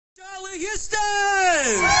Houston!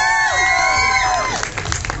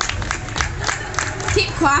 Keep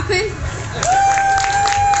clapping.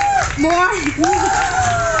 More.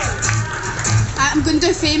 I'm going to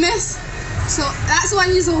do famous. So that's the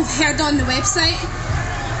one you've heard on the website,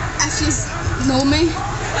 if you know me.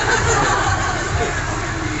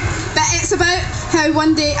 But it's about how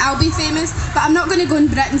one day I'll be famous, but I'm not going to go on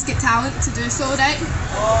Britain's Got Talent to do so, right?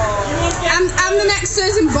 I'm the next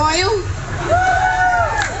Susan Boyle.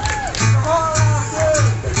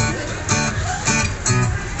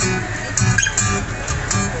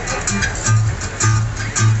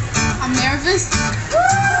 I'm nervous.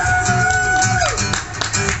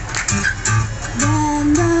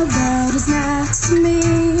 When the world is next to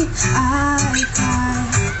me, I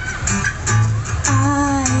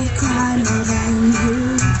cry more than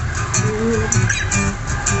you do.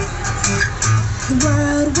 The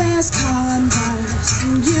world wears Converse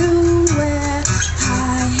and you wear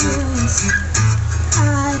high heels.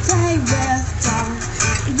 I play with dolls,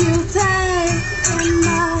 you play in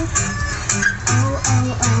my. Oh,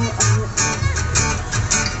 oh, oh, oh,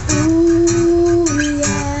 oh. Ooh,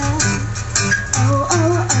 yeah. Oh,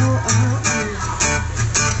 oh, oh, oh, oh.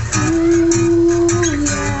 Ooh,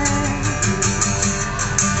 yeah.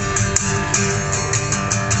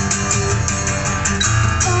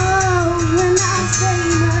 Oh, when I'm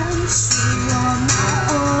famous, you want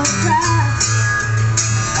my autograph.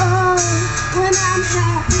 Oh, when I'm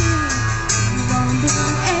happy, you won't be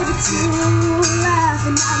able to laugh.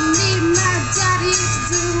 And I need my daddy to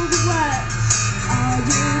do the work. All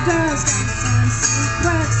you girls got fancy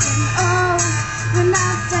quirks. And oh, when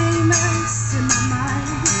I'm famous in my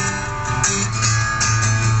mind.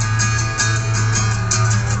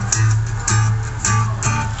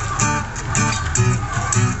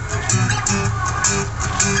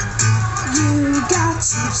 You got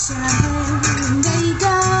your champagne and they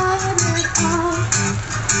got it all.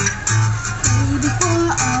 Baby, for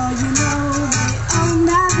all you know, they own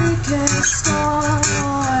that liquor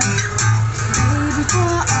store. Baby,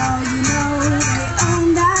 for all you know, they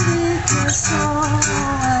own that liquor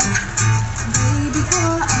store. Baby,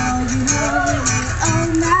 for all you know, they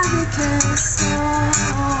own that liquor store.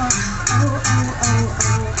 Oh, oh, oh,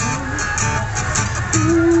 oh, oh.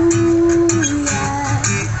 Ooh, yeah.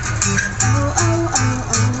 Oh, oh, oh,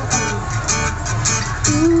 oh, oh.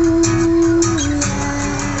 Ooh,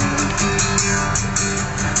 yeah.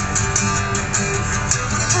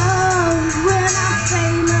 Oh, when I'm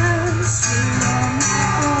famous, you want my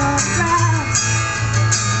autograph.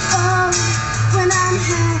 Oh, when I'm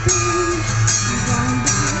happy, you won't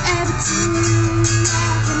be able to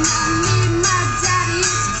laugh. And I need my daddy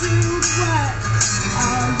to do the work.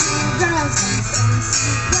 All you girls and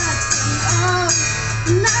fancy quirks. And oh,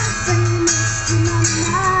 when I'm famous in my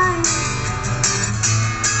mind.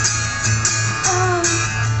 Oh,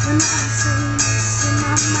 when I'm famous.